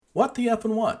What the F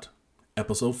and What?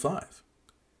 Episode 5.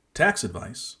 Tax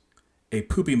advice, a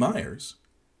Poopy Meijers,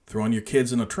 throwing your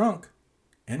kids in a trunk,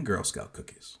 and Girl Scout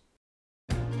cookies.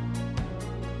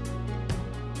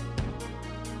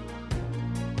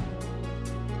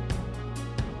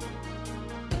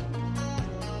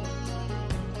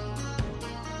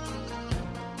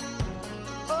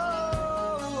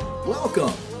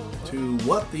 Welcome to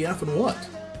What the F and What?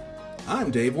 I'm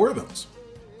Dave Worthams.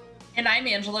 And I'm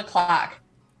Angela Clock.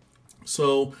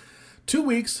 So, 2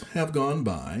 weeks have gone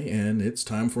by, and it's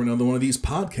time for another one of these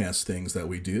podcast things that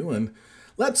we do. And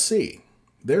let's see,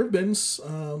 there's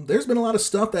been a lot of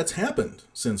stuff that's happened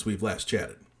since we've last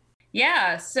chatted.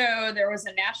 Yeah, so there was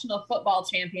a National Football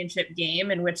Championship game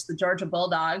in which the Georgia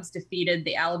Bulldogs defeated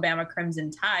the Alabama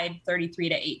Crimson Tide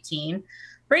 33-18,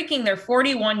 breaking their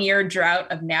 41-year drought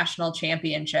of national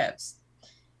championships.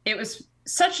 It was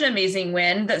such an amazing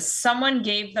win that someone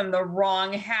gave them the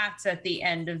wrong hats at the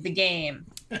end of the game.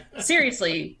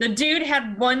 Seriously, the dude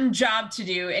had one job to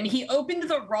do, and he opened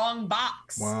the wrong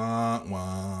box. Wah,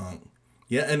 wah.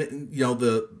 Yeah, and you know,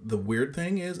 the weird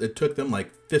thing is it took them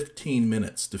like 15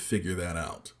 minutes to figure that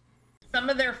out. Some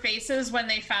of their faces when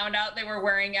they found out they were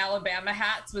wearing Alabama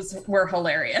hats were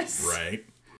hilarious. Right.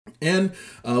 And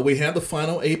we had the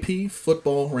final AP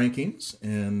football rankings,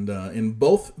 and in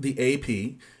both the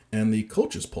AP and the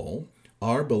coaches poll,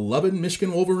 our beloved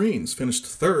Michigan Wolverines finished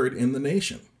third in the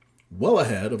nation, well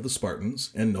ahead of the Spartans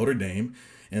and Notre Dame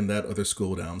and that other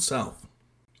school down south.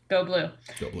 Go Blue.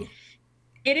 Go Blue.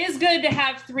 It is good to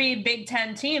have 3 Big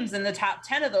Ten teams in the top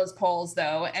 10 of those polls,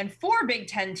 though, and 4 Big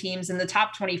Ten teams in the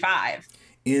top 25.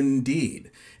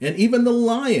 Indeed. And even the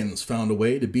Lions found a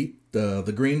way to beat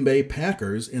the Green Bay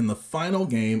Packers in the final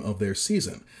game of their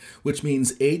season, which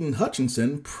means Aiden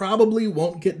Hutchinson probably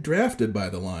won't get drafted by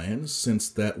the Lions since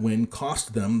that win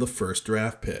cost them the first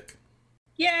draft pick.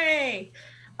 Yay!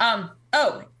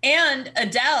 And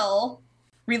Adele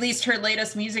released her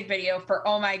latest music video for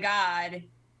Oh My God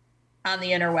on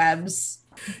the interwebs.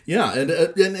 Yeah,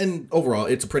 and overall,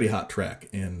 it's a pretty hot track,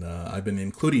 and I've been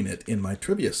including it in my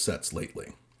trivia sets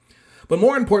lately. But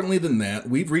more importantly than that,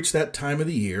 we've reached that time of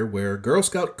the year where Girl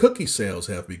Scout cookie sales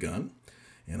have begun.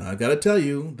 And I've got to tell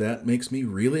you, that makes me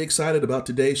really excited about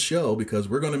today's show because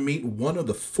we're going to meet one of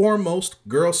the foremost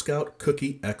Girl Scout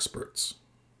cookie experts.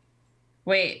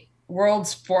 Wait,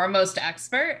 world's foremost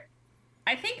expert?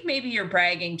 I think maybe you're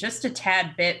bragging just a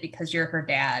tad bit because you're her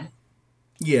dad.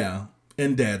 Yeah,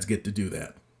 and dads get to do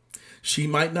that. She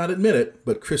might not admit it,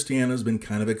 but Christiana's been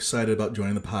kind of excited about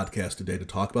joining the podcast today to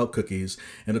talk about cookies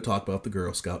and to talk about the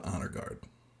Girl Scout Honor Guard.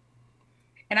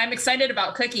 And I'm excited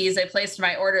about cookies. I placed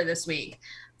my order this week.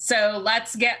 So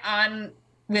let's get on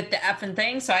with the effing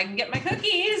thing so I can get my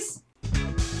cookies.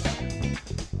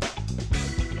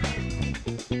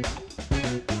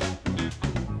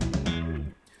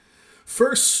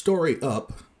 First story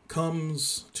up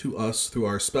comes to us through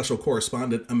our special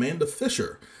correspondent, Amanda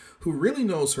Fisher, who really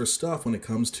knows her stuff when it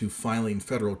comes to filing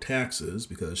federal taxes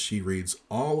because she reads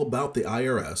all about the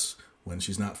IRS when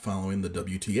she's not following the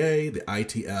WTA, the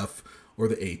ITF, or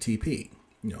the ATP.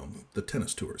 You know, the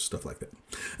tennis tours, stuff like that.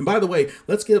 And by the way,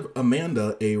 let's give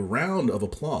Amanda a round of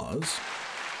applause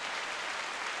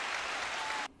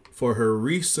for her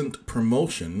recent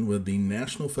promotion with the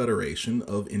National Federation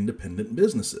of Independent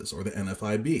Businesses, or the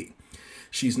NFIB.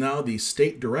 She's now the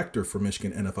state director for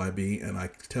Michigan NFIB, and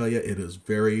I tell you, it is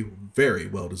very, very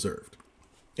well deserved.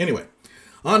 Anyway,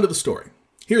 on to the story.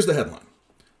 Here's the headline.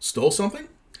 Stole something?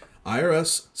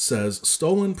 IRS says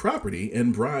stolen property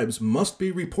and bribes must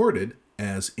be reported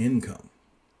as income.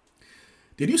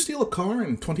 Did you steal a car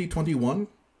in 2021?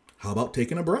 How about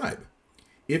taking a bribe?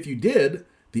 If you did,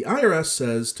 the IRS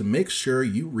says to make sure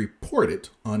you report it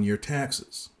on your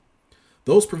taxes.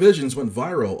 Those provisions went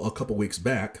viral a couple weeks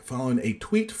back following a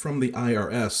tweet from the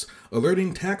IRS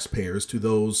alerting taxpayers to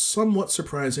those somewhat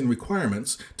surprising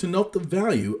requirements to note the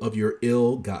value of your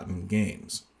ill-gotten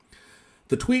gains.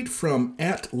 The tweet from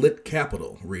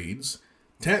 @LitCapital reads,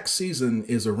 "Tax season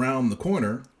is around the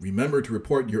corner. Remember to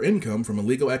report your income from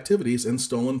illegal activities and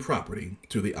stolen property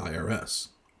to the IRS."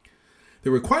 The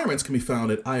requirements can be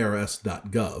found at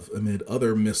irs.gov amid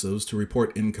other missives to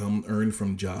report income earned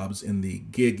from jobs in the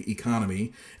gig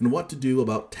economy and what to do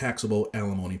about taxable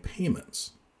alimony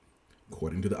payments.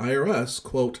 According to the IRS,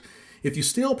 quote, "If you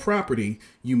steal property,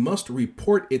 you must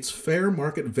report its fair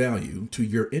market value to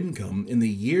your income in the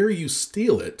year you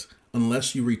steal it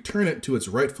unless you return it to its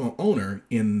rightful owner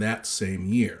in that same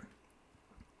year."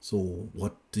 So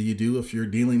what do you do if you're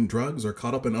dealing drugs or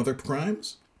caught up in other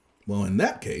crimes? Well, in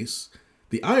that case,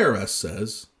 the IRS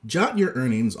says, jot your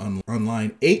earnings on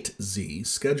line 8Z,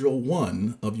 Schedule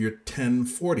 1 of your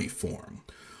 1040 form,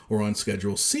 or on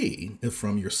Schedule C if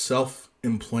from your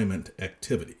self-employment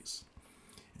activities.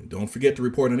 And don't forget to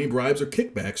report any bribes or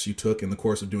kickbacks you took in the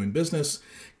course of doing business.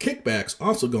 Kickbacks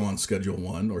also go on Schedule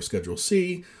 1 or Schedule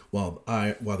C, while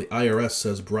the IRS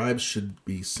says bribes should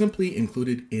be simply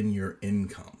included in your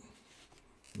income.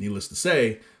 Needless to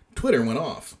say, Twitter went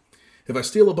off. If I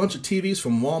steal a bunch of TVs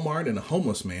from Walmart and a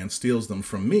homeless man steals them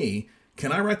from me,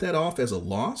 can I write that off as a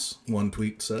loss? One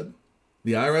tweet said.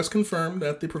 The IRS confirmed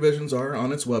that the provisions are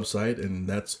on its website, and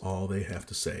that's all they have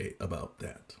to say about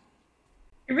that.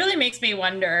 It really makes me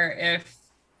wonder if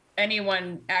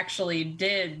anyone actually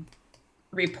did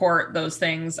report those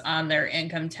things on their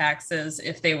income taxes,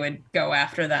 if they would go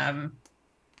after them.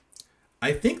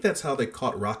 I think that's how they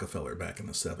caught Rockefeller back in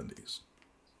the 70s.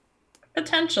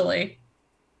 Potentially.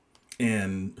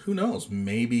 And who knows,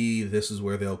 maybe this is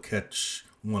where they'll catch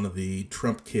one of the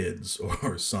Trump kids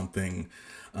or something,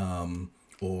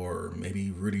 or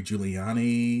maybe Rudy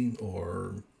Giuliani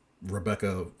or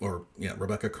Rebecca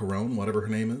Carone, whatever her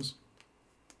name is.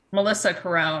 Melissa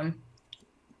Carone.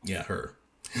 Yeah, her.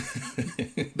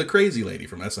 The crazy lady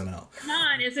from SNL. Come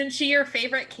on, isn't she your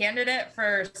favorite candidate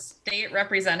for state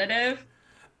representative?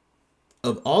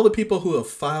 Of all the people who have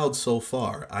filed so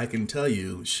far, I can tell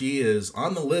you she is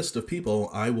on the list of people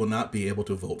I will not be able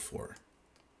to vote for.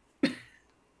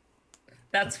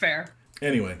 That's fair.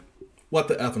 Anyway, what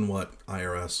the F and what,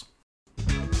 IRS?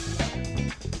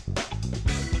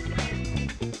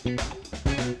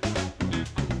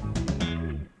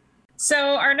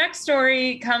 So our next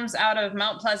story comes out of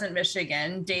Mount Pleasant,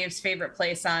 Michigan, Dave's favorite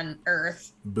place on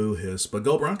earth. Boo hiss, but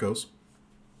go Broncos.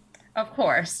 Of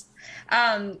course.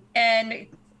 And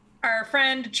our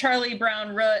friend Charlie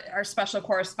Brown Root, our special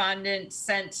correspondent,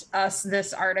 sent us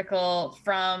this article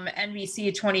from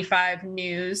NBC 25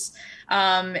 News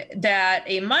that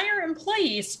a Meijer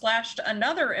employee splashed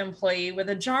another employee with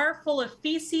a jar full of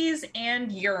feces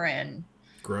and urine.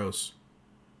 Gross.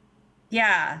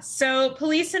 Yeah. So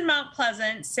police in Mount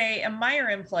Pleasant say a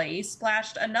Meijer employee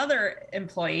splashed another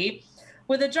employee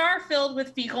with a jar filled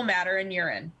with fecal matter and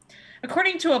urine.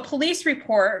 According to a police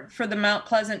report for the Mount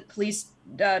Pleasant Police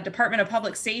Department of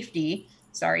Public Safety,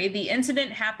 the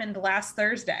incident happened last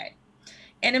Thursday.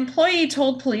 An employee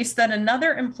told police that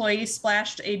another employee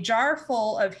splashed a jar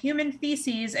full of human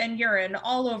feces and urine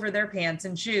all over their pants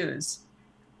and shoes.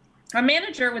 A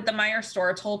manager with the Meijers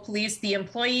store told police the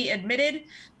employee admitted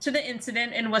to the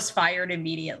incident and was fired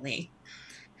immediately.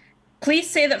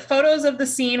 Police say that photos of the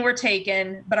scene were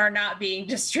taken but are not being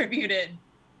distributed.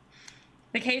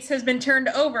 The case has been turned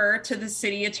over to the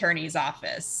city attorney's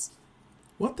office.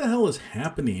 What the hell is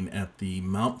happening at the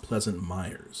Mount Pleasant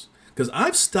Meijers? Because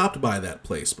I've stopped by that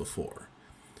place before.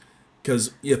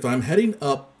 Because if I'm heading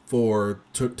up to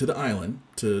the island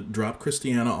to drop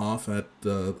Christiana off for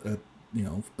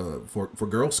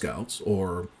Girl Scouts,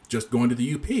 or just going to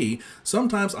the UP,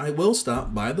 sometimes I will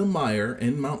stop by the Meijer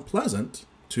in Mount Pleasant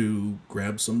to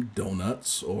grab some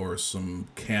donuts or some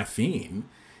caffeine.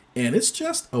 And it's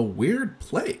just a weird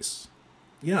place.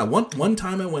 Yeah, one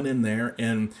time I went in there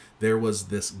and there was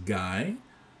this guy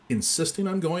insisting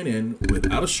on going in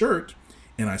without a shirt,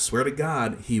 and I swear to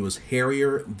God, he was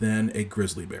hairier than a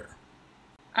grizzly bear.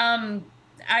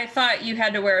 I thought you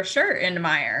had to wear a shirt in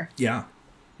Meijer. Yeah,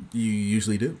 you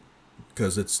usually do,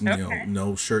 because it's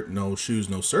no shirt, no shoes,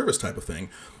 no service type of thing.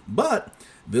 But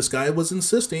this guy was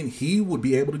insisting he would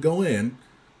be able to go in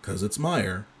because it's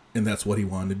Meijer, and that's what he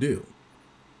wanted to do.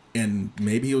 And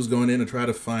maybe he was going in to try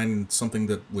to find something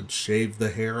that would shave the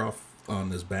hair off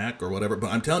on his back or whatever.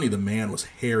 But I'm telling you, the man was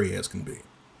hairy as can be.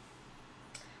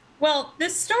 Well,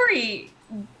 this story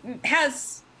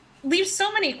leaves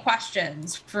so many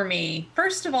questions for me.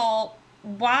 First of all,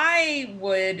 why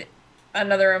would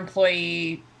another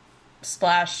employee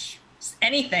splash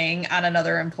anything on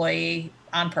another employee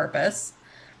on purpose?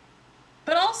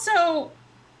 But also,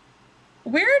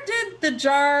 where did the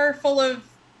jar full of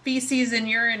feces and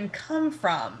urine come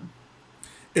from?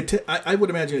 I would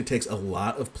imagine it takes a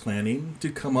lot of planning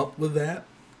to come up with that.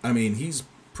 I mean, he's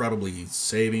probably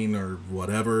saving or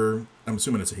whatever. I'm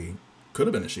assuming it's a he. Could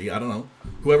have been a she. I don't know.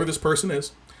 Whoever this person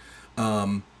is,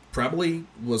 probably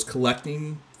was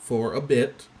collecting for a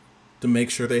bit to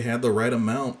make sure they had the right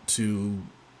amount to,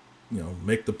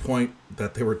 make the point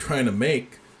that they were trying to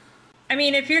make. I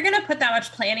mean, if you're going to put that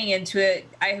much planning into it,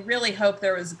 I really hope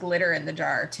there was glitter in the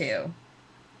jar too.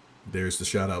 There's the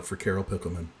shout out for Carol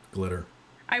Pickleman, glitter.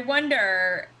 I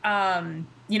wonder,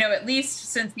 at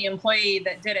least since the employee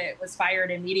that did it was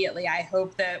fired immediately, I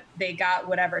hope that they got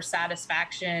whatever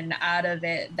satisfaction out of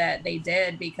it that they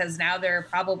did, because now they're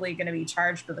probably going to be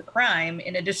charged with a crime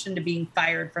in addition to being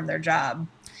fired from their job.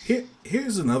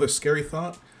 Here's another scary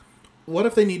thought. what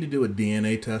if they need to do a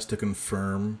DNA test to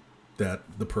confirm that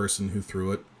the person who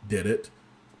threw it did it,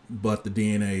 but the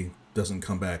DNA doesn't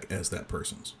come back as that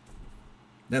person's?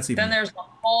 Then there's a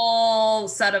whole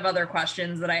set of other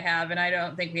questions that I have, and I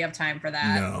don't think we have time for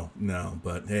that. No,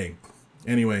 but hey.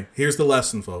 Anyway, here's the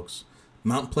lesson, folks.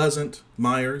 Mount Pleasant,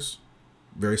 Meijers,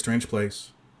 very strange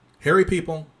place. Hairy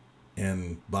people,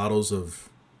 and bottles of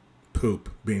poop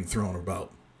being thrown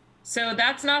about. So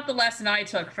that's not the lesson I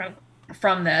took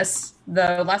from this.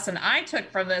 The lesson I took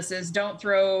from this is don't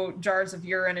throw jars of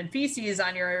urine and feces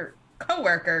on your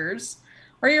coworkers,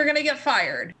 or you're going to get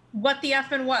fired. What the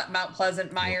F and what, Mount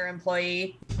Pleasant Meijer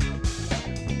employee?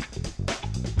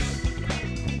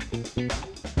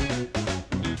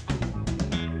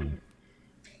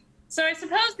 So I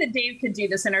suppose that Dave could do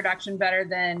this introduction better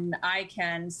than I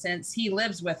can since he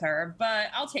lives with her, but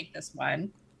I'll take this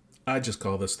one. I just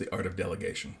call this the art of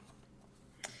delegation.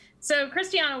 So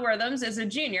Christiana Worthams is a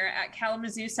junior at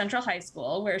Kalamazoo Central High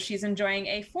School, where she's enjoying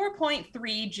a 4.3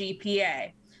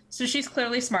 GPA. So she's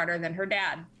clearly smarter than her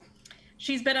dad.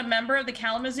 She's been a member of the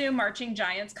Kalamazoo Marching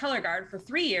Giants Color Guard for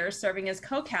 3 years, serving as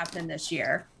co-captain this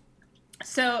year.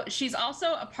 So she's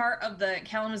also a part of the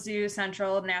Kalamazoo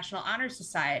Central National Honor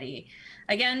Society,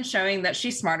 again, showing that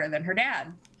she's smarter than her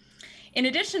dad. In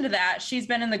addition to that, she's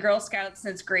been in the Girl Scouts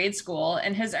since grade school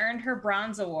and has earned her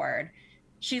Bronze Award.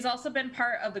 She's also been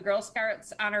part of the Girl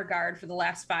Scouts Honor Guard for the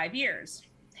last 5 years.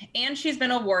 And she's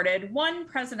been awarded 1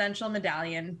 Presidential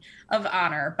Medallion of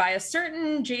Honor by a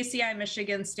certain JCI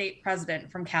Michigan State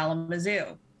President from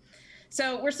Kalamazoo.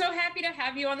 So we're so happy to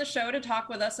have you on the show to talk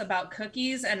with us about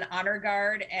cookies and Honor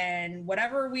Guard and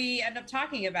whatever we end up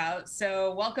talking about.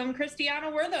 So welcome,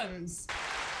 Christiana Worthams.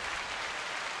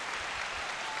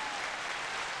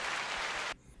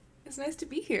 It's nice to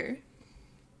be here.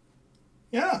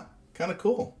 Yeah, kind of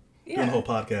cool. Yeah. Doing a whole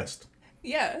podcast.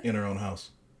 Yeah. In our own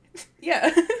house.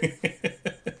 Yeah.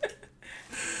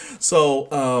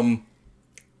 So,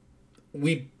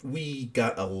 we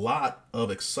got a lot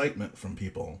of excitement from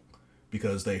people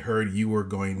because they heard you were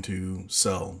going to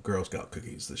sell Girl Scout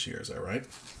cookies this year. Is that right?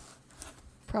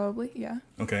 Probably, yeah.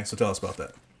 Okay, so tell us about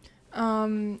that.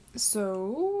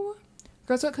 So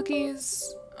Girl Scout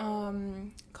cookies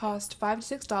cost $5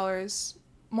 to $6.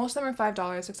 Most of them are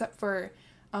 $5, except for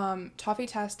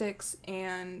Toffee-Tastics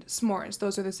and S'mores.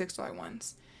 Those are the $6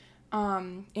 ones.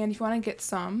 And if you want to get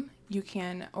some, you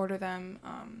can order them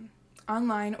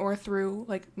online or through,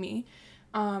 like me.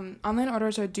 Online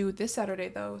orders are due this Saturday,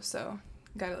 though, so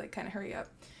gotta, like, kind of hurry up.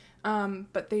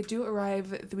 But they do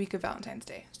arrive the week of Valentine's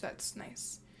Day, so that's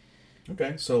nice.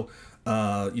 Okay, so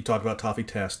you talked about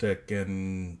Toffee-Tastic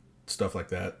and stuff like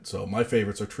that. So my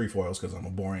favorites are trefoils because I'm a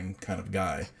boring kind of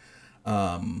guy.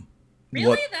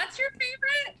 Really? That's your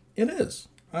favorite? It is.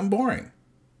 I'm boring.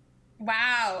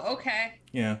 Wow, okay.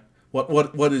 Yeah.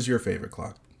 What is your favorite,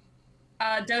 Clock?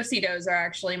 Do-si-dos are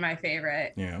actually my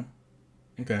favorite. Yeah.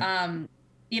 Okay. I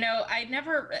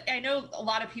know a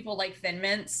lot of people like Thin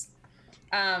Mints,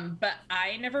 but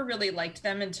I never really liked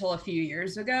them until a few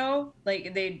years ago.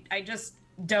 I just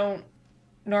don't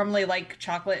normally like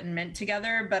chocolate and mint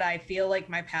together, but I feel like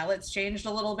my palate's changed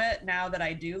a little bit now that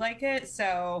I do like it.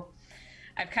 So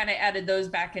I've kind of added those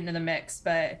back into the mix,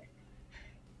 but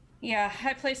yeah,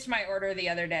 I placed my order the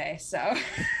other day, so.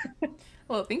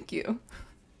 Well, thank you.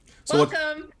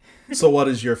 Welcome. So what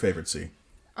is your favorite, C?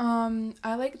 I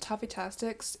like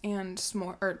Toffee-Tastics and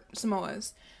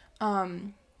Samoas.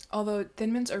 Although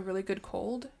Thin Mints are really good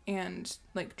cold, and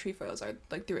like trefoils are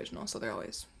like the original, so they're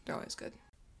always good.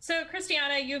 So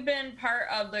Christiana, you've been part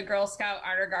of the Girl Scout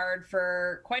Honor Guard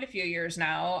for quite a few years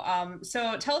now.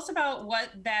 So tell us about what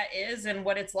that is and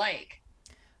what it's like.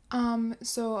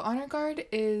 So Honor Guard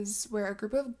is where a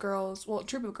troop of girls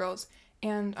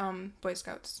and Boy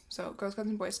Scouts, so Girl Scouts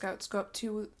and Boy Scouts, go up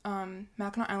to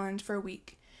Mackinac Island for a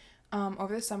week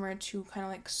over the summer to kind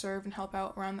of like serve and help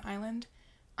out around the island.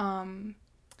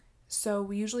 So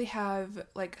we usually have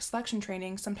like selection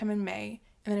training sometime in May,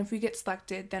 and then if we get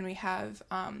selected, then we have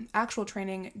actual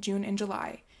training June and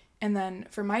July. And then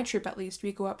for my troop, at least,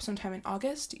 we go up sometime in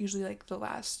August, usually like the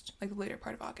later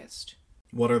part of August.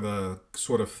 What are the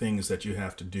sort of things that you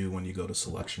have to do when you go to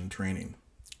selection training?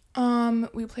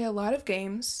 We play a lot of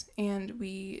games, and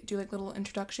we do like little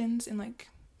introductions and like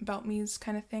about me's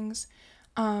kind of things.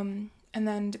 And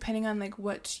then depending on like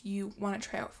what you want to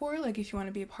try out for, like if you want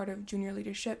to be a part of junior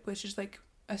leadership, which is like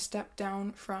a step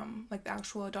down from like the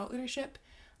actual adult leadership,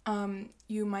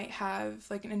 you might have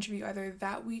like an interview either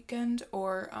that weekend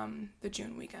or the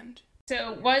June weekend.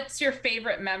 So what's your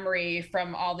favorite memory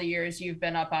from all the years you've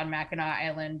been up on Mackinac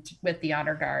Island with the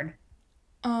Honor Guard?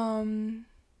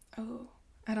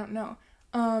 I don't know.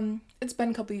 It's been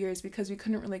a couple of years because we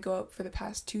couldn't really go up for the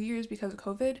past 2 years because of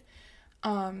COVID.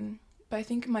 But I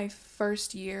think my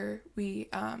first year we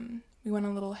went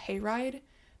on a little hayride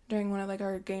during one of like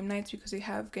our game nights because we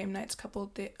have game nights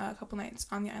couple nights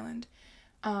on the island.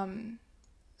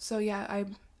 So yeah,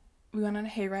 we went on a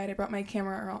hayride. I brought my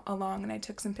camera along and I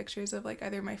took some pictures of like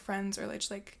either my friends or like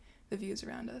just like the views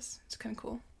around us. It's kind of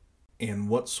cool. And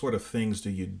what sort of things do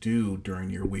you do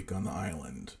during your week on the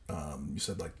island? You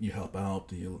said like you help out.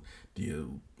 Do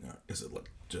you is it like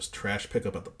just trash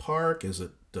pickup at the park? Is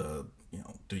it do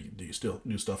you still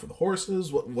do stuff for the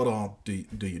horses? What all do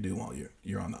you do while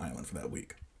you're on the island for that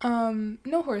week?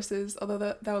 No horses, although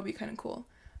that would be kind of cool.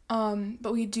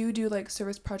 But we do like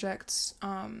service projects.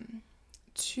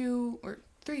 2 or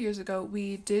 3 years ago,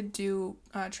 we did do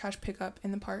trash pickup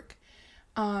in the park.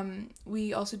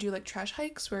 We also do like trash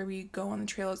hikes where we go on the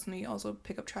trails and we also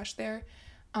pick up trash there.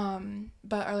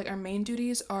 But our main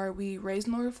duties are we raise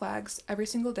and lower flags every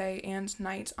single day and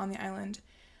night on the island.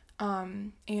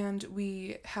 And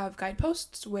we have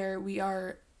guideposts where we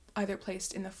are either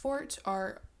placed in the fort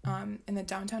or in the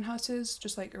downtown houses,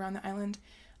 just like around the island.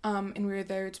 And we're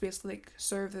there to basically like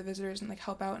serve the visitors and like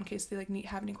help out in case they like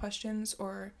have any questions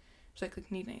or just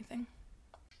like need anything.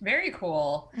 Very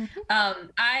cool. Mm-hmm.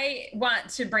 I want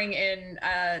to bring in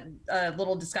a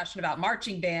little discussion about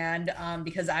marching band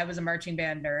because I was a marching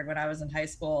band nerd when I was in high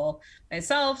school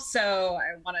myself. So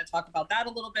I want to talk about that a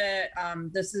little bit.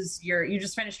 This is you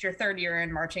just finished your 3rd year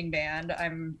in marching band.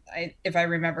 If I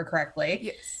remember correctly.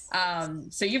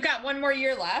 Yes. So you've got 1 more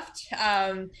year left.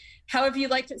 How have you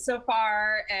liked it so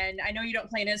far? And I know you don't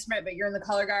play an instrument, but you're in the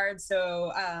color guard.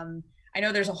 So I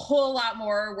know there's a whole lot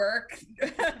more work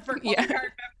for color guard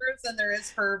members than there is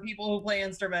for people who play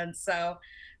instruments. So,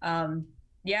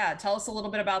 tell us a little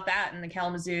bit about that and the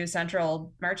Kalamazoo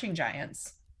Central Marching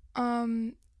Giants.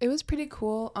 It was pretty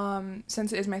cool.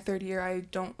 Since it is my 3rd year,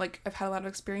 I've had a lot of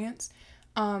experience.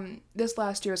 This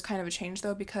last year was kind of a change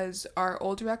though because our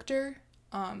old director,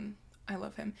 I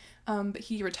love him, but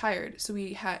he retired. So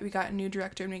we got a new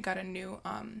director and we got a new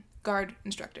guard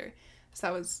instructor. So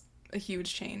that was a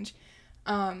huge change.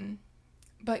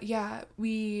 But yeah,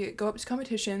 we go up to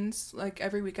competitions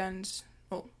every weekend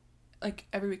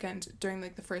during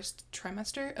like the first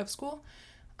trimester of school.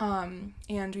 And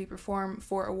we perform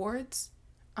for awards.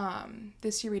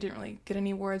 This year we didn't really get any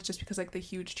awards just because like the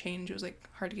huge change, it was like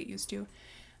hard to get used to.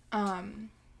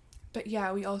 But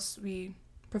yeah, we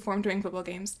performed during football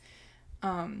games.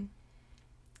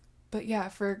 But yeah,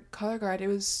 for color guard,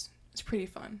 it's pretty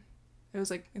fun. It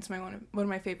was like, it's one of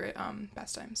my favorite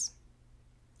pastimes.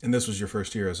 And this was your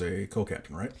first year as a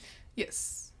co-captain, right?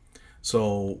 Yes.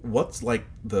 So what's like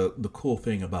the cool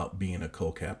thing about being a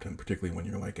co-captain, particularly when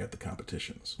you're like at the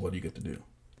competitions? What do you get to do?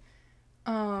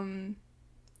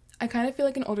 I kind of feel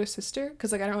like an older sister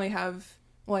because like I don't really have,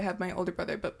 I have my older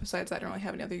brother, but besides that I don't really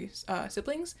have any other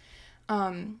siblings.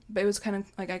 But it was kind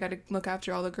of like I got to look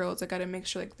after all the girls. I got to make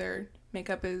sure like their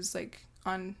makeup is like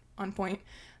on point.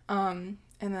 And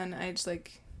then I just I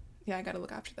got to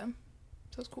look after them.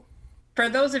 So it's cool. For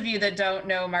those of you that don't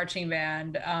know marching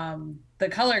band, the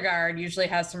color guard usually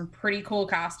has some pretty cool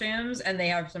costumes and they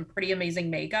have some pretty amazing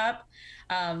makeup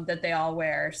that they all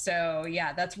wear. So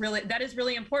yeah, that is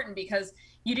really important because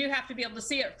you do have to be able to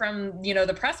see it from,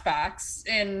 the press box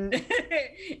and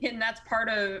and that's part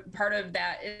of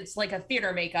that. It's like a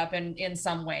theater makeup in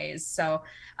some ways. So,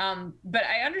 but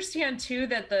I understand too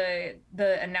that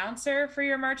the announcer for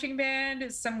your marching band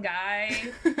is some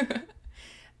guy.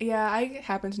 Yeah, I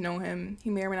happen to know him. He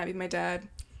may or may not be my dad.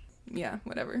 Yeah,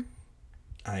 whatever.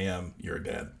 I am your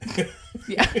dad.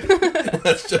 Yeah.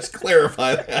 Let's just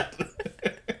clarify that.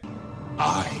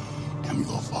 I am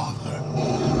your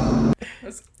father.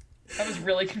 I was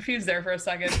really confused there for a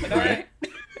second, but all right.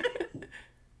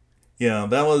 Yeah,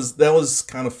 that was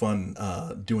kind of fun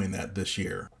doing that this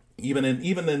year. Even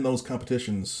in those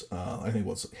competitions, I think it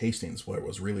was Hastings where it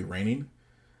was really raining.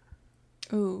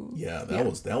 Ooh. Yeah, that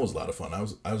was a lot of fun.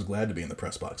 I was glad to be in the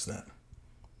press box then.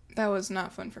 That was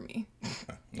not fun for me.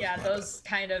 Yeah, those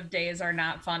kind of days are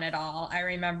not fun at all. I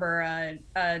remember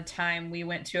a time we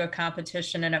went to a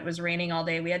competition and it was raining all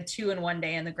day. We had 2 in one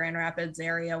day in the Grand Rapids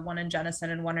area, 1 in Jenison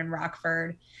and 1 in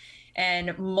Rockford.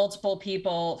 And multiple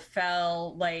people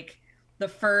fell like the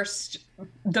first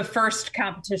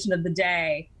competition of the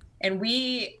day. And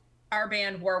our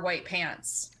band wore white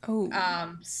pants. Oh.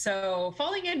 So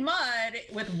falling in mud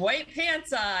with white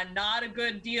pants on, not a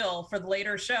good deal for the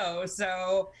later show.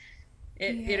 So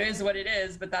it is what it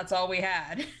is, but that's all we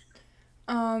had.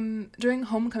 During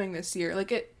homecoming this year,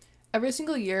 every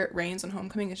single year it rains on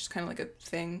homecoming. It's just kind of like a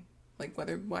thing, like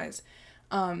weather-wise.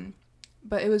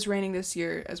 But it was raining this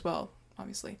year as well,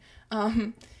 obviously.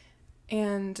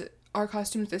 And our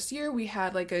costumes this year, we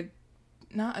had like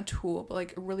not a tulle, but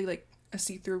like a really like a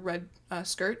see-through red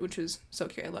skirt, which was so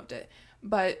cute. I loved it.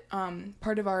 But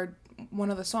part of one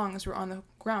of the songs, we're on the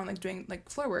ground like doing like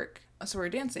floor work, so we're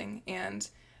dancing, and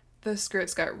the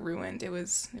skirts got ruined. It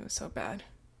was so bad.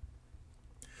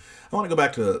 I want to go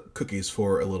back to cookies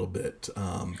for a little bit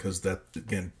because that,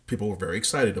 again, people were very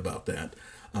excited about that.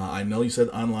 I know you said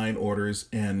online orders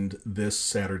end this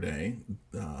Saturday,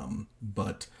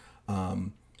 but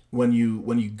when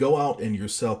you go out and you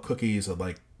sell cookies at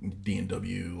like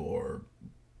D&W or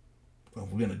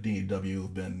we've been at D&W,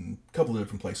 we've been a couple of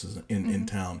different places in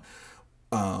town.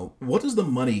 What does the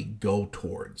money go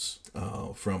towards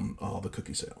from all the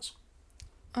cookie sales?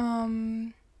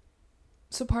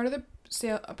 So part of the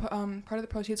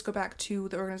proceeds go back to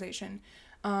the organization,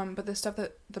 but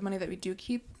the money that we do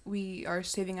keep, we are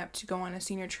saving up to go on a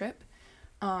senior trip,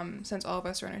 since all of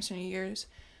us are in our senior years,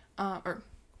 or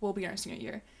will be in our senior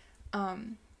year.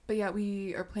 But yeah,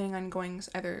 we are planning on going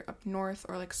either up north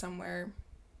or like somewhere.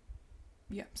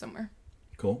 Yeah, somewhere.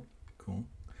 Cool.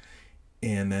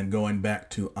 And then going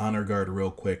back to Honor Guard real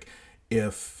quick,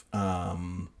 if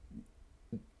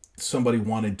somebody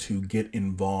wanted to get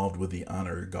involved with the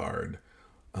Honor Guard,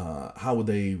 how would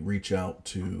they reach out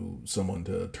to someone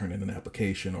to turn in an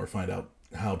application or find out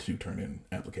how to turn in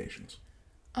applications?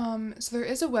 So there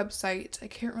is a website. I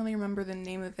can't really remember the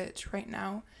name of it right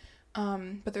now.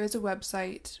 But there is a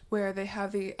website where they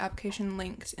have the application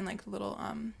linked in like the little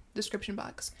description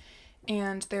box.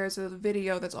 And there's a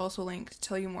video that's also linked to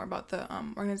tell you more about the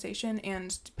organization.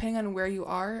 And depending on where you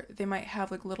are, they might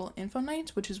have like little info night,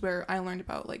 which is where I learned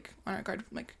about like Honor Guard.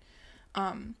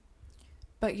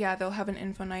 But yeah, they'll have an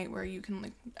info night where you can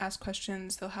like ask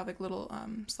questions. They'll have like little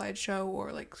slideshow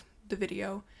or like the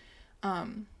video,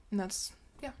 and that's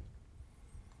yeah.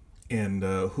 And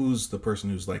who's the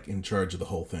person who's like in charge of the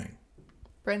whole thing?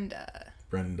 Brenda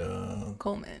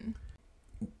Coleman.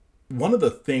 One of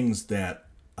the things that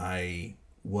I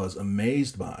was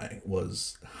amazed by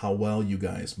was how well you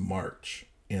guys march,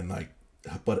 and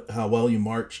how well you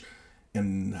march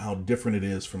and how different it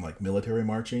is from like military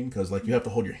marching, because like you have to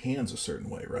hold your hands a certain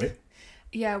way, right?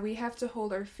 Yeah, we have to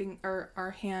hold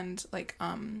our hand like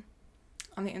on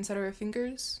the inside of our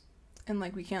fingers, and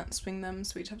like we can't swing them,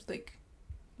 so we just have to like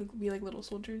be like little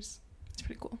soldiers. It's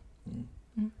pretty cool.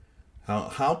 Mm-hmm.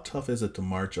 How tough is it to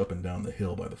march up and down the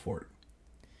hill by the fort?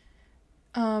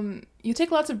 You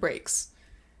take lots of breaks.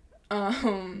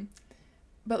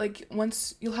 But like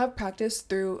once you'll have practice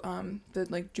through the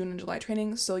like June and July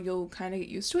training, so you'll kind of get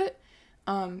used to it.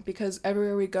 Because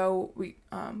everywhere we go,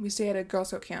 we stay at a Girl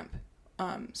Scout camp.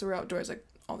 So we're outdoors like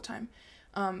all the time.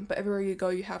 But everywhere you go,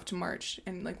 you have to march,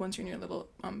 and like once you're in your little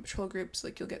patrol groups,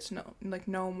 like you'll get to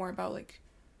know more about like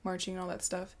marching and all that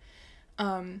stuff.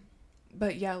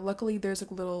 But yeah, luckily there's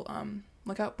like a little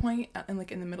lookout point and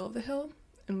like in the middle of the hill,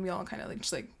 and we all kind of like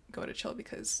just like go to chill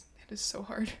because it is so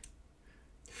hard.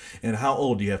 And how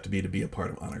old do you have to be a part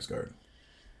of Honors Guard?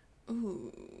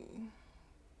 Ooh,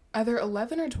 either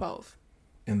 11 or 12.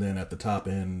 And then at the top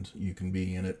end, you can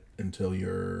be in it until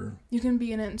you're... You can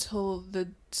be in it until the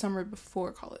summer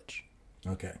before college.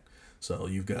 Okay. So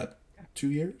you've got 2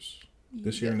 years?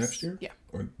 This year and next year? Yeah.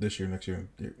 Or this year, next year?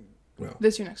 Well.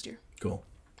 This year, next year. Cool.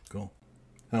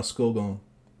 How's school going?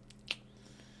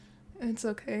 It's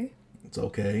okay. It's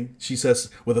okay. She says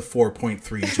with a 4.3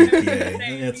 GPA.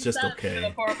 It's just okay. With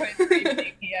a 4.3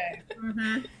 GPA.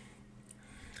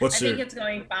 Mm-hmm. I think it's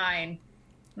going fine.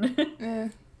 We'll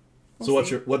so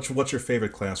what's your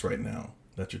favorite class right now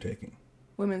that you're taking?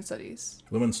 Women's Studies.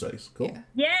 Women's Studies. Cool.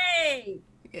 Yeah. Yay!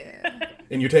 Yeah.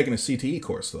 And you're taking a CTE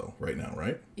course though right now,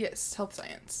 right? Yes, health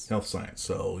science. Health science.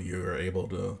 So you're able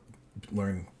to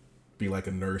learn, be like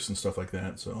a nurse and stuff like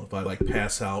that. So if I like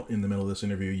pass out in the middle of this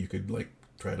interview, you could like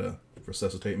try to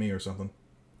resuscitate me or something.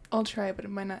 I'll try, but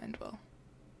it might not end well.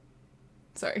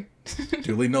 Sorry.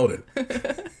 Duly noted.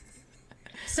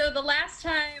 So the last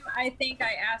time I think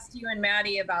I asked you and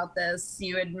Maddie about this,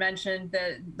 you had mentioned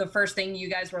that the first thing you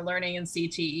guys were learning in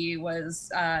CTE was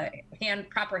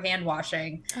proper hand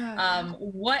washing.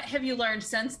 What have you learned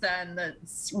since then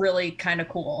that's really kind of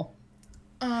cool?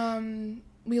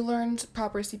 We learned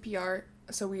proper CPR,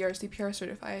 so we are CPR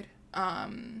certified.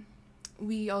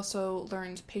 We also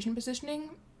learned patient positioning.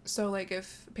 So like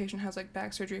if a patient has like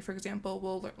back surgery, for example,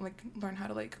 we'll learn how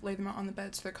to like lay them out on the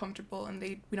bed so they're comfortable and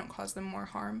we don't cause them more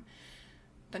harm.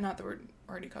 Not that we're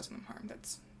already causing them harm.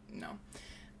 That's no.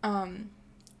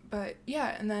 But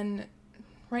yeah, and then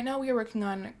right now we are working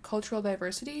on cultural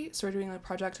diversity. So we're doing a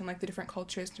project on like the different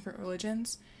cultures, different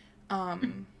religions. So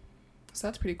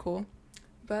that's pretty cool.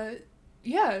 But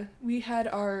Yeah, we had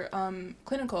our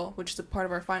clinical, which is a part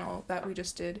of our final that we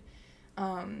just did,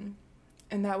 and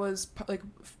that was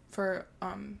for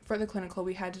the clinical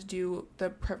we had to do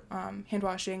the hand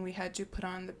washing. We had to put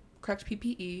on the correct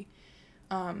PPE,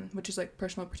 which is like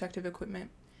personal protective equipment,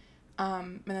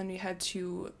 and then we had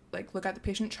to like look at the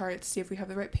patient charts, see if we have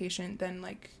the right patient, then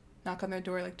like knock on their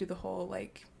door, like do the whole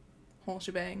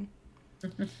shebang.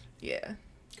 Yeah.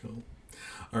 Cool.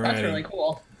 All right. That's really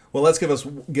cool. Well, let's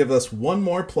give us one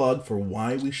more plug for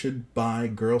why we should buy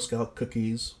Girl Scout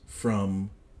cookies from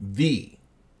the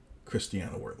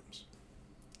Christiana Worthams.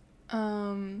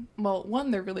 Well,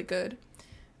 one, they're really good.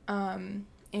 And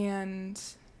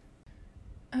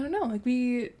I don't know, like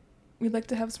we'd like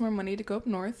to have some more money to go up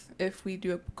north if we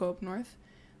do go up north.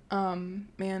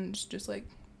 And just like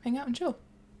hang out and chill.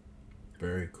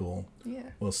 Very cool.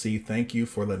 Yeah. Well, see, thank you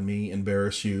for letting me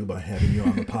embarrass you by having you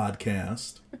on the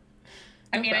podcast.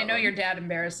 I mean, I know your dad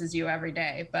embarrasses you every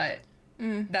day, but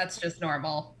that's just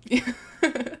normal.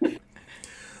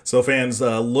 So fans,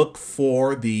 look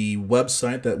for the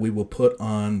website that we will put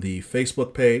on the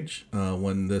Facebook page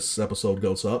when this episode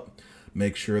goes up.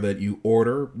 Make sure that you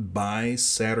order by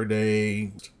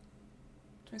Saturday...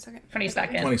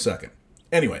 22nd.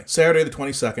 Anyway, Saturday the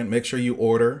 22nd. Make sure you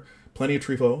order plenty of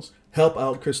trifles. Help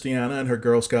out Christiana and her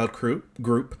Girl Scout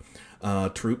troop.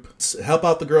 Help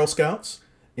out the Girl Scouts.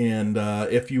 And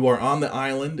if you are on the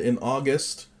island in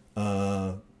August,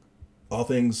 all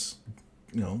things,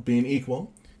 being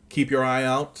equal, keep your eye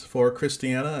out for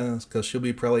Christiana because she'll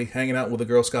be probably hanging out with a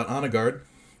Girl Scout honor guard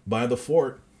by the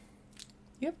fort.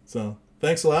 Yep. So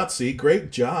thanks a lot, C.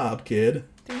 Great job, kid.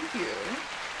 Thank you.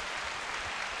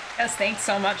 Yes, thanks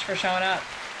so much for showing up.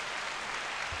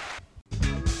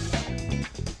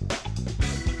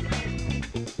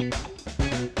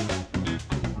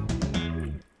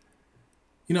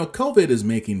 COVID is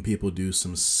making people do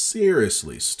some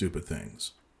seriously stupid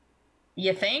things.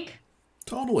 You think?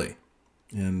 Totally.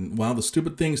 And while the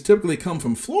stupid things typically come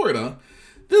from Florida,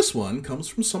 this one comes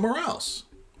from somewhere else.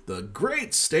 The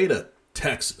great state of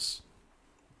Texas.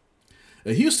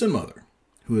 A Houston mother,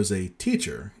 who is a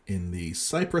teacher in the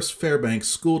Cypress Fairbanks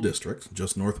School District,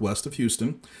 just northwest of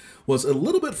Houston, was a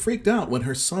little bit freaked out when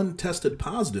her son tested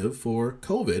positive for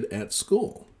COVID at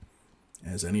school.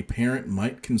 As any parent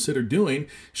might consider doing,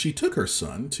 she took her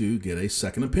son to get a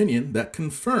second opinion that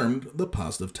confirmed the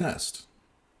positive test.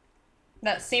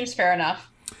 That seems fair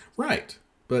enough. Right,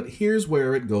 but here's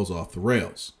where it goes off the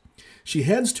rails. She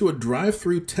heads to a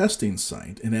drive-through testing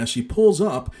site, and as she pulls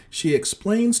up, she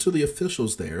explains to the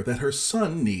officials there that her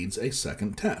son needs a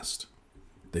second test.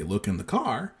 They look in the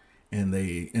car, and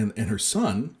her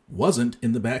son wasn't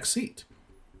in the back seat,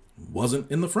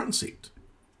 wasn't in the front seat.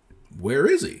 Where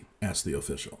is he? Asked the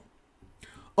official.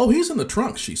 Oh, he's in the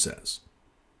trunk, she says.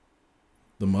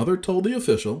 The mother told the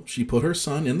official she put her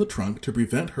son in the trunk to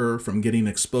prevent her from getting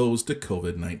exposed to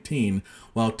COVID-19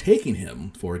 while taking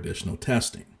him for additional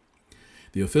testing.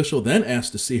 The official then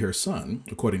asked to see her son,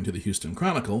 according to the Houston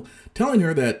Chronicle, telling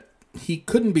her that he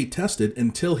couldn't be tested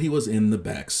until he was in the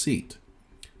back seat.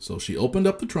 So she opened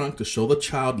up the trunk to show the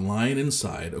child lying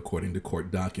inside, according to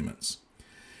court documents.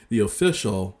 The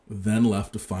official then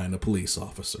left to find a police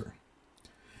officer.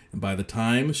 And by the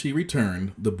time she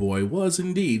returned, the boy was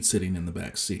indeed sitting in the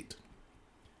back seat.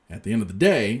 At the end of the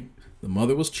day, the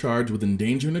mother was charged with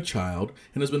endangering a child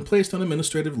and has been placed on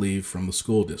administrative leave from the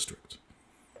school district.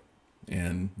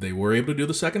 And they were able to do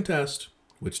the second test,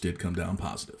 which did come down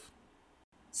positive.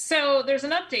 So there's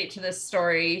an update to this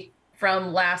story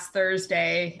from last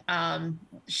Thursday.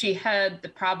 She had the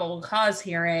probable cause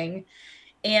hearing,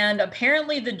 and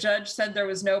apparently the judge said there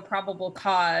was no probable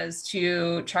cause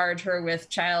to charge her with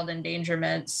child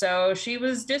endangerment, so she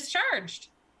was discharged.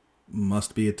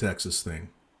 Must be a Texas thing.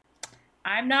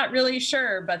 I'm not really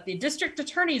sure, but the district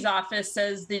attorney's office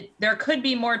says that there could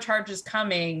be more charges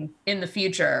coming in the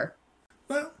future.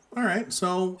 Well, all right.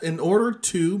 So in order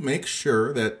to make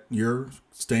sure that you're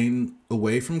staying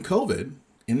away from COVID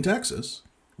in Texas,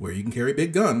 where you can carry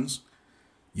big guns,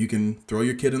 you can throw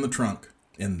your kid in the trunk,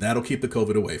 and that'll keep the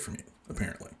COVID away from you,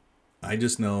 apparently. I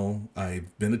just know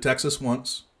I've been to Texas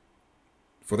once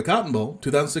for the Cotton Bowl,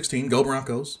 2016. Go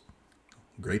Broncos.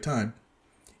 Great time.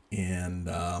 And,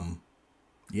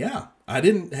 yeah, I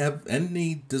didn't have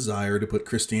any desire to put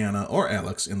Christiana or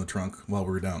Alex in the trunk while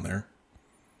we were down there.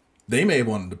 They may have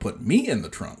wanted to put me in the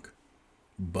trunk,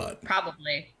 but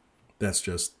probably that's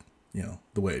just,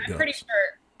 the way it goes. I'm pretty sure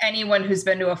anyone who's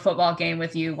been to a football game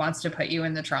with you wants to put you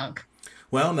in the trunk.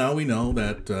 Well, now we know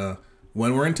that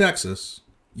when we're in Texas,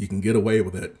 you can get away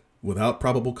with it without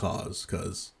probable cause,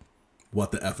 because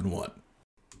what the F and what.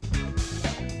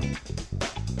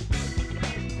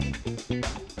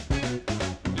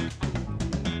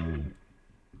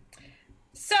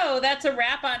 So that's a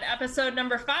wrap on episode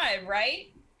number 5,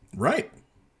 right? Right.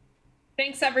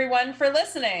 Thanks, everyone, for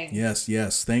listening.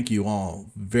 Yes. Thank you all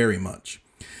very much.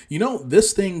 You know,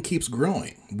 this thing keeps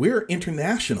growing. We're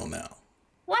international now.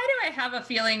 Why do I have a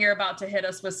feeling you're about to hit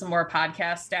us with some more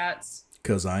podcast stats?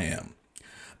 Because I am.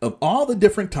 Of all the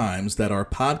different times that our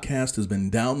podcast has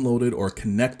been downloaded or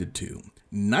connected to,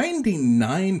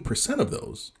 99% of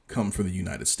those come from the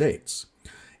United States.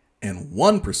 And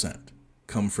 1%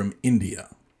 come from India.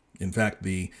 In fact,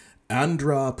 the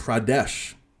Andhra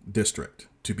Pradesh district,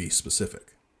 to be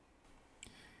specific.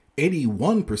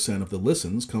 81% of the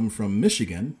listens come from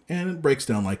Michigan, and it breaks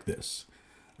down like this.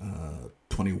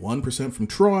 21% from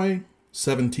Troy,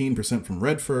 17% from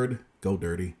Redford, go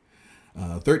Dirty,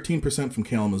 13% from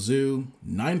Kalamazoo,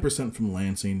 9% from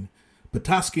Lansing,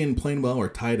 Petoskey and Plainwell are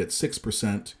tied at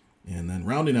 6%, and then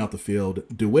rounding out the field,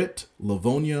 DeWitt,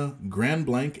 Livonia, Grand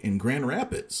Blanc, and Grand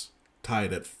Rapids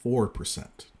tied at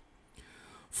 4%.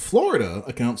 Florida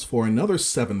accounts for another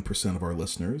 7% of our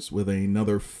listeners, with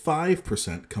another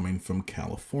 5% coming from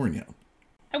California.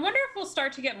 I wonder if we'll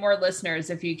start to get more listeners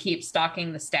if you keep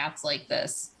stalking the stats like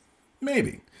this.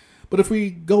 Maybe. But if we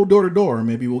go door to door,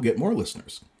 maybe we'll get more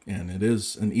listeners. And it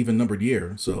is an even-numbered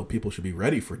year, so people should be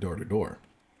ready for door to door.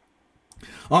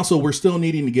 Also, we're still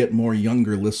needing to get more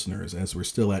younger listeners, as we're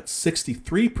still at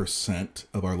 63%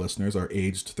 of our listeners are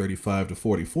aged 35 to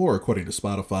 44, according to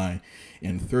Spotify,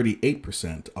 and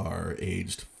 38% are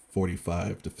aged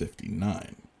 45 to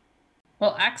 59.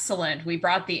 Well, excellent. We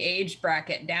brought the age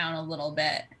bracket down a little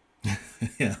bit.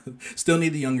 Yeah, still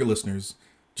need the younger listeners,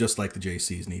 just like the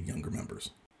JCs need younger members.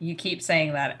 You keep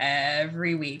saying that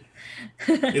every week.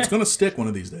 It's going to stick one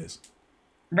of these days.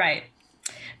 Right.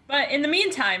 But in the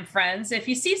meantime, friends, if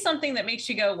you see something that makes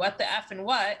you go, what the F and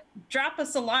what, drop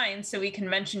us a line so we can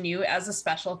mention you as a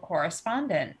special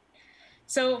correspondent.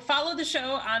 So follow the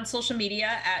show on social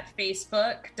media at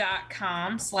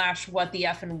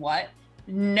facebook.com/whattheeffandwhat.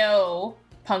 No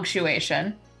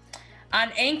punctuation.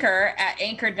 On Anchor at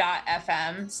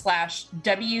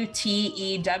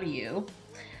anchor.fm/WTEW.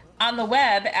 On the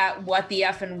web at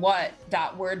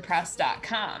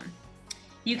whattheeffandwhat.wordpress.com.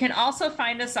 You can also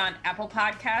find us on Apple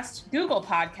Podcasts, Google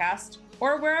Podcasts,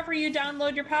 or wherever you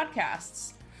download your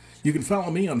podcasts. You can follow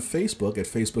me on Facebook at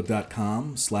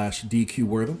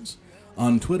facebook.com/DQWorthams,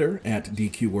 on Twitter at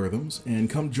DQWorthams, and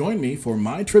come join me for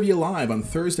My Trivia Live on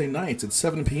Thursday nights at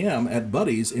 7 p.m. at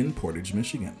Buddy's in Portage,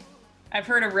 Michigan. I've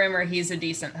heard a rumor he's a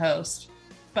decent host,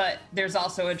 but there's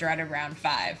also a dreaded round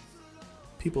 5.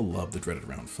 People love the dreaded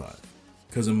round 5,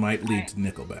 because it might lead to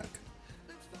Nickelback.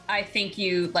 I think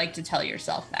you like to tell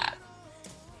yourself that.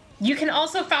 You can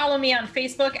also follow me on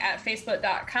Facebook at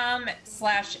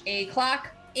facebook.com/aclock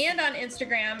and on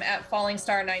Instagram at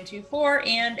fallingstar924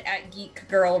 and at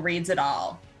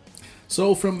geekgirlreadsitall.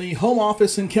 So from the home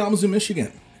office in Kalamazoo,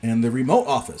 Michigan, and the remote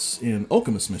office in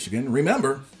Okemos, Michigan,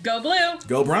 remember, Go Blue!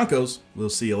 Go Broncos! We'll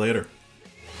see you later.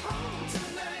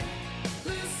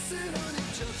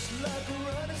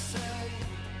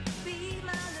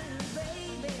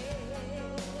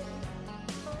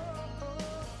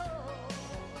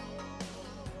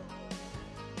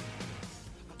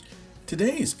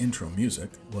 Today's intro music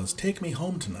was Take Me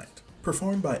Home Tonight,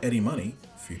 performed by Eddie Money,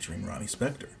 featuring Ronnie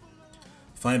Spector.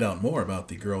 Find out more about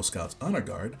the Girl Scouts Honor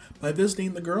Guard by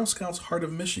visiting the Girl Scouts Heart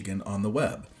of Michigan on the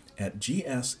web at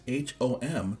gshom.org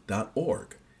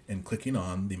and clicking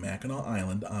on the Mackinac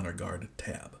Island Honor Guard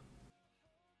tab.